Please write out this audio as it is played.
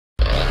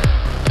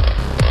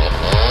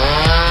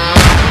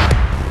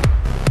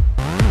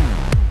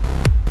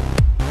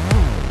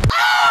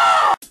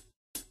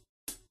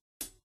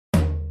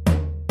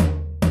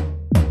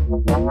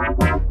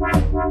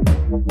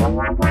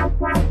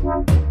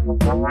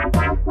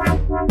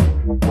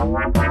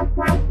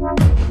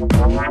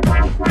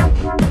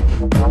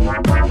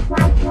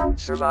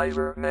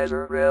Survivor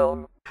Nether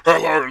Realm.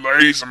 Hello,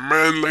 ladies and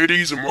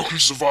welcome to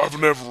Survivor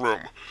Nether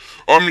Realm.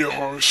 I'm your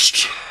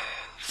host.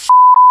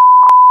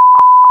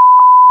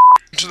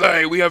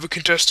 Today we have a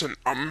contestant,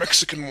 a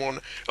Mexican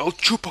one, El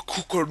Chupa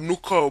Cuca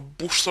Nuca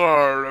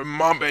Busar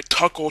Mame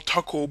Taco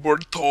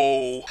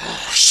Burrito.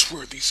 I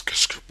swear these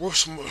guys could work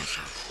some.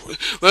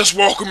 Let's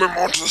welcome him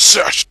onto the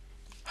set.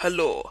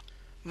 Hello,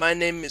 my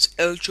name is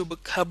El Chupa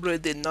Cabra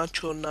de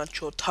Nacho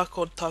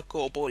Taco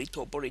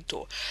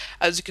Burrito.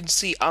 As you can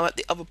see, unlike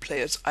the other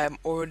players, I've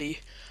already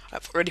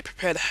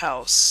prepared a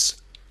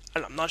house,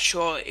 and I'm not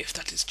sure if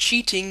that is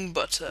cheating,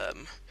 but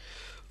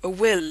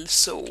well,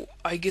 so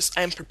I guess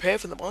I'm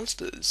prepared for the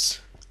monsters.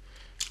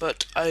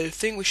 But I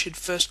think we should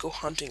first go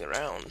hunting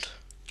around.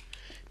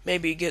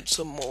 Maybe get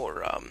some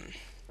more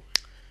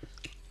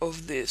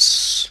of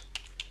this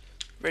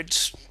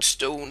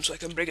redstone so I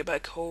can bring it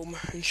back home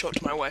and show it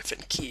to my wife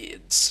and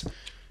kids.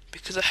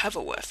 Because I have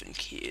a wife and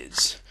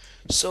kids.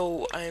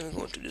 So I'm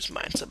going to just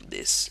mine some of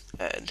this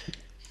and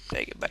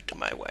take it back to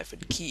my wife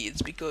and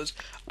kids, because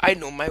I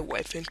know my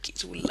wife and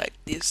kids will like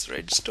this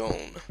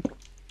redstone.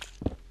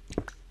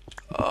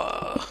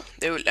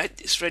 They will like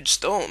this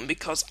redstone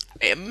because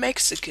I am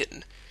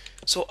Mexican.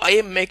 So I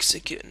am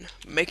Mexican,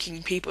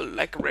 making people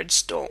like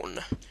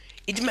redstone.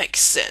 It makes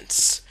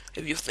sense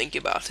if you think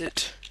about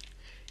it.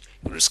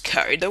 You just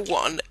carry the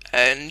one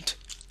and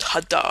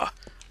ta-da!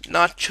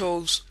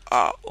 Nachos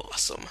are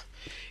awesome.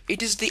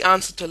 It is the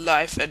answer to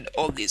life, and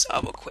all these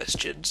other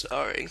questions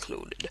are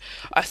included.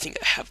 I think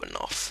I have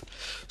enough.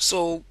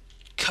 So,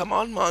 come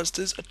on,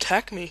 monsters,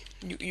 attack me.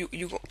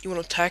 You wanna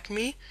attack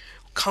me?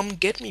 Come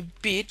get me,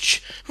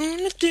 bitch.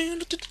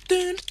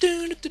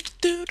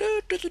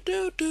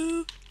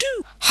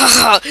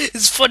 Haha,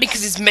 it's funny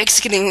because he's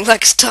Mexican and he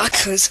likes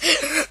tacos.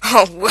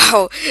 Oh,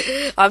 wow.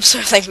 I'm so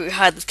thankful we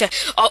had this guy.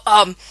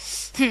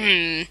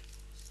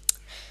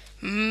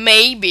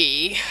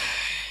 Maybe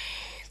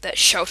that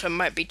shelter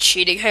might be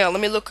cheating. Hang on,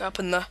 let me look up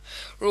in the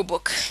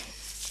rulebook.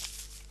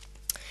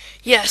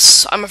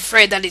 Yes, I'm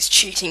afraid that is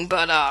cheating,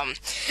 but I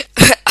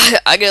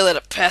gotta let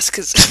it pass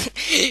because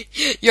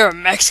you're a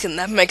Mexican.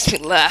 That makes me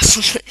laugh.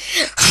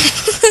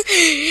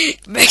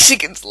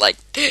 Mexicans like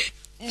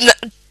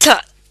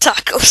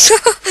tacos.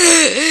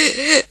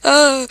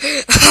 Oh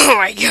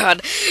my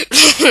god.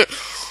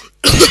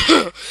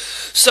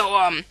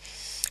 So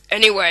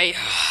anyway,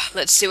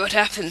 let's see what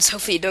happens.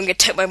 Hopefully you don't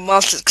get attacked by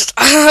monsters, because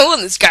I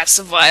want this guy to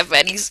survive,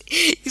 man. He's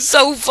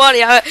so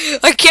funny. I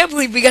can't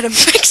believe we got a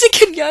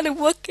Mexican guy to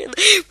work in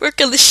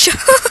the show.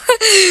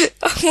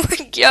 Oh my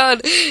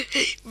god.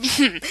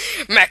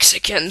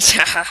 Mexicans.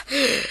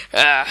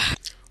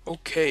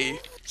 Okay,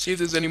 see if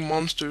there's any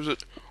monsters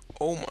that...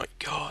 Oh my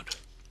god.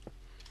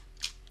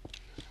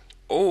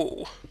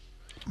 Oh.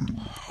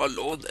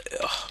 Hello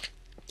there.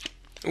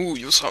 Ooh,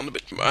 you sound a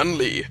bit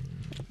manly.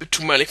 A bit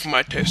too manly for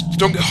my taste.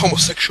 Don't get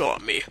homosexual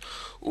on me.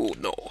 Oh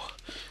no.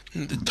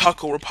 The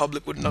Taco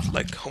Republic would not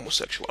like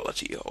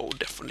homosexuality. Oh,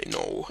 definitely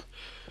no.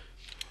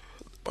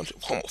 Bunch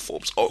of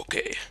homophobes.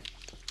 Okay.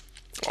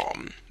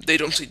 They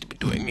don't seem to be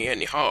doing me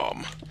any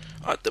harm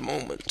at the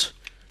moment.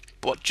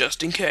 But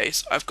just in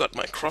case, I've got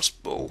my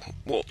crossbow.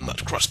 Well,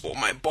 not crossbow,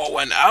 my bow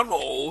and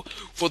arrow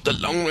for the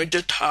long-range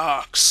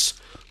attacks.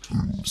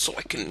 So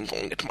I can go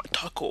and get my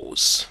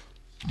tacos.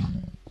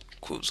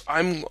 Because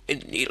I'm in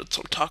need of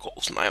some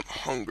tacos and I am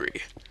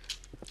hungry.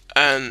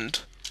 And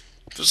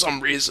for some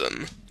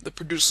reason, the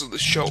producers of the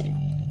show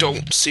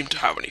don't seem to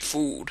have any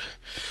food.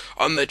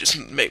 And they just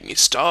make me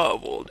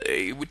starve all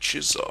day, which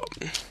is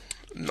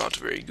not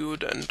very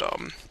good. And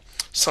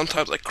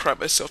sometimes I cry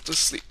myself to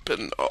sleep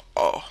and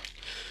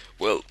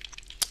well,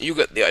 you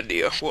get the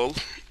idea. Well,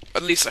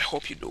 at least I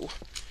hope you do.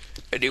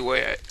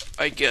 Anyway,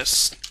 I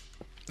guess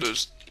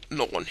there's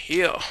no one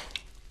here.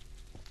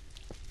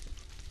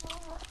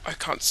 I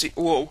can't see.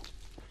 Whoa.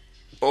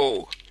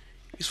 Oh,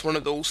 it's one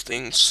of those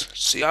things.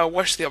 See, I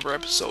watched the other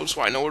episodes,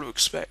 so I know what to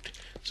expect.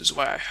 This is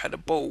why I had a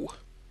bow.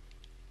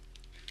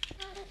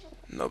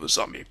 Another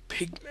zombie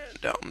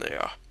pigman down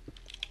there.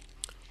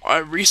 I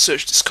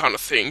researched this kind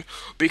of thing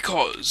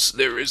because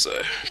there is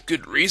a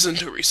good reason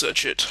to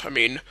research it. I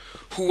mean,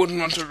 who wouldn't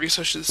want to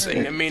research this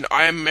thing? I mean,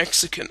 I am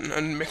Mexican,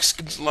 and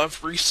Mexicans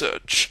love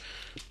research.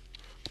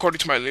 According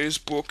to my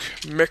latest book,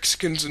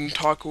 Mexicans and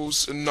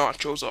tacos and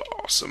nachos are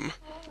awesome.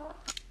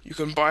 You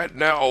can buy it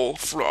now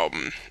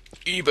from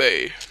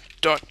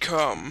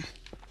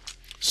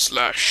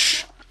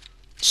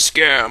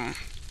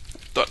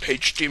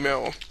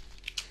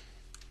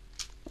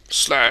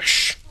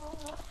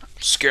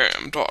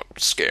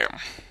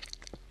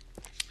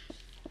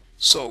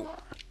So,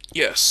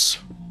 yes.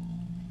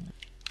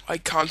 I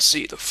can't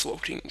see the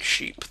floating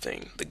sheep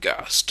thing, the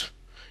ghast.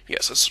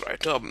 Yes, that's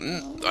right.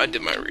 I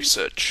did my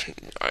research.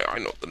 I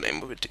know what the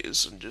name of it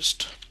is, and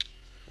just...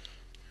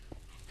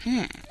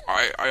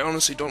 I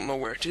honestly don't know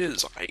where it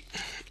is.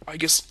 I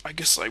guess I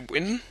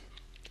win?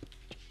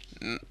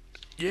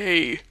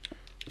 Yay.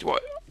 I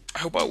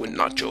hope I win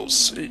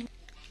nachos.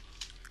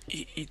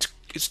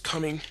 It's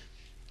coming.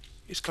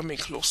 It's coming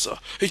closer.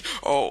 Hey,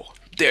 oh,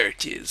 there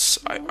it is.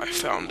 I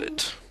found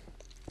it.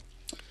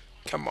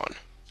 Come on.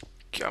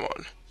 Come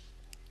on.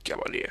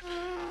 Come on here.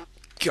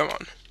 Come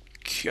on.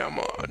 Come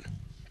on.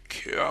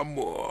 Come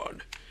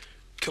on.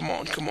 Come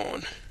on, come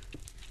on.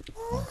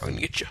 I'm gonna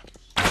get you.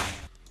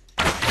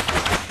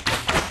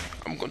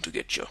 I'm going to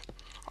get you.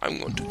 I'm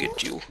going to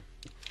get you.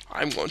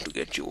 I'm going to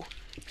get you.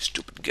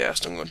 Stupid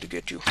ghast, I'm going to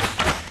get you.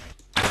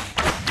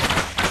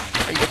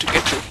 I'm going to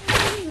get you.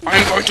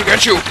 I'm going to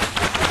get you!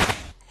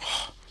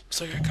 Oh,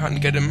 looks like I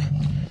can't get him.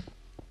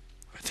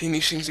 I think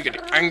these things are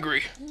getting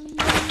angry.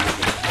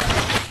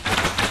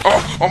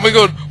 Oh my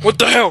god, what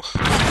the hell?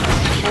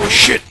 Oh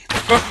shit!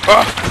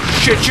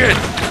 Shit!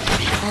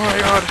 Oh my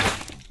god.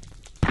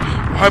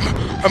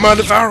 I'm out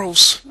of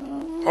arrows.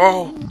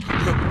 Oh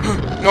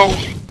no.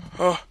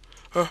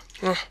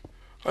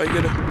 I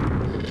gotta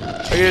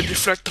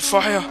deflect the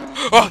fire.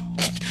 Oh,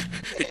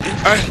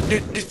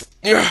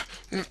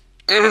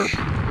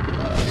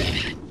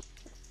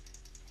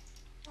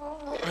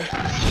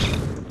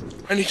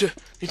 I need to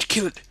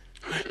kill it.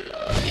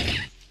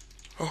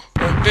 Oh,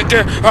 I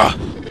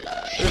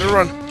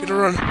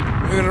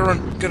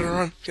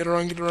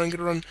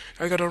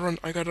gotta run.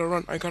 I gotta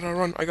run.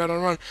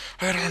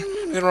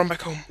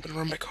 Back home.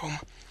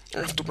 I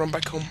have to run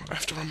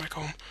back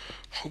home.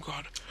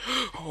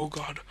 Oh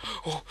god.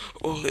 Oh,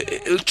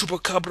 el Chupa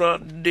Cabra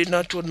de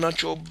Nacho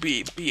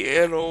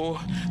Piero.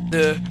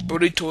 The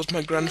Burrito is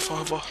my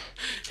grandfather.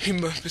 He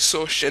must be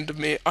so ashamed of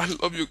me. I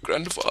love you,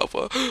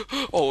 grandfather.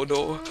 Oh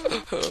no.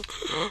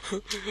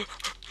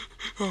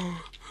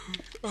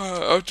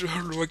 After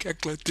how do I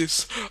act like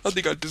this? I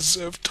think I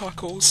deserve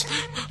tacos.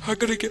 I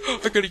gotta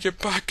get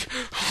back.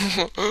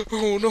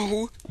 Oh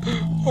no.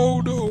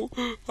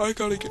 I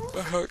gotta get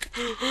back.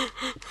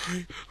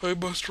 I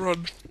must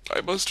run.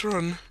 I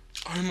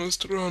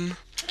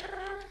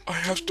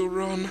have to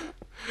run.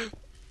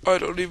 I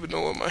don't even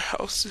know where my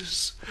house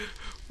is.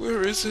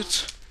 Where is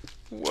it?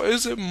 Why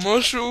is it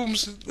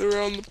mushrooms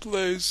around the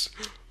place?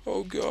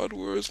 Oh god,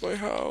 where is my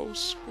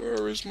house?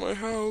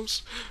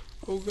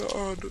 Oh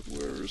god,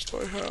 where is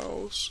my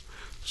house?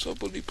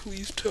 Somebody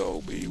please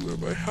tell me where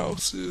my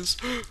house is.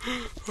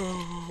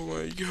 Oh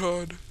my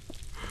god.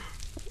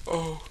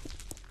 Oh.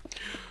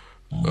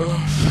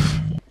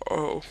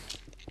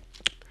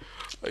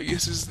 I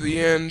guess it's the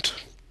end.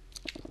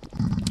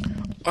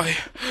 I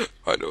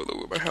know that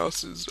where my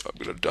house is. I'm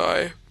gonna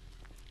die.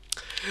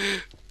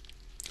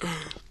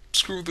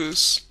 Screw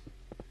this.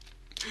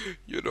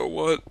 You know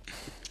what?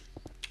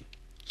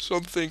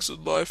 Some things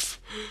in life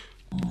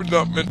were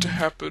not meant to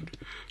happen,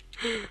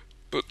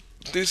 but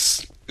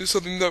this is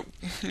something that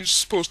is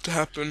supposed to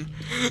happen.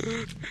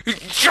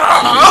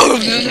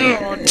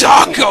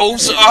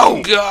 Tacos!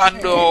 Oh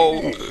god,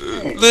 no!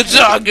 The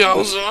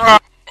tacos!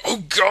 Oh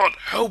god,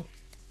 how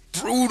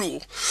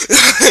brutal!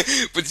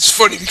 But it's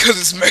funny because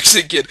it's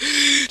Mexican.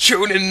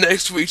 Tune in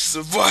next week to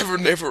Survivor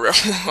Never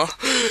Ever.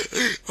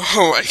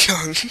 Oh my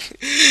god.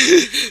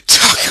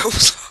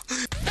 Tacos.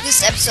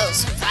 This episode of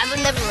Survivor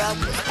Never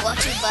was brought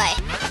to you by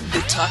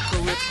The Taco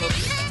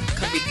Republic.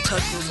 Coming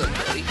tacos and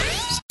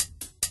burritos.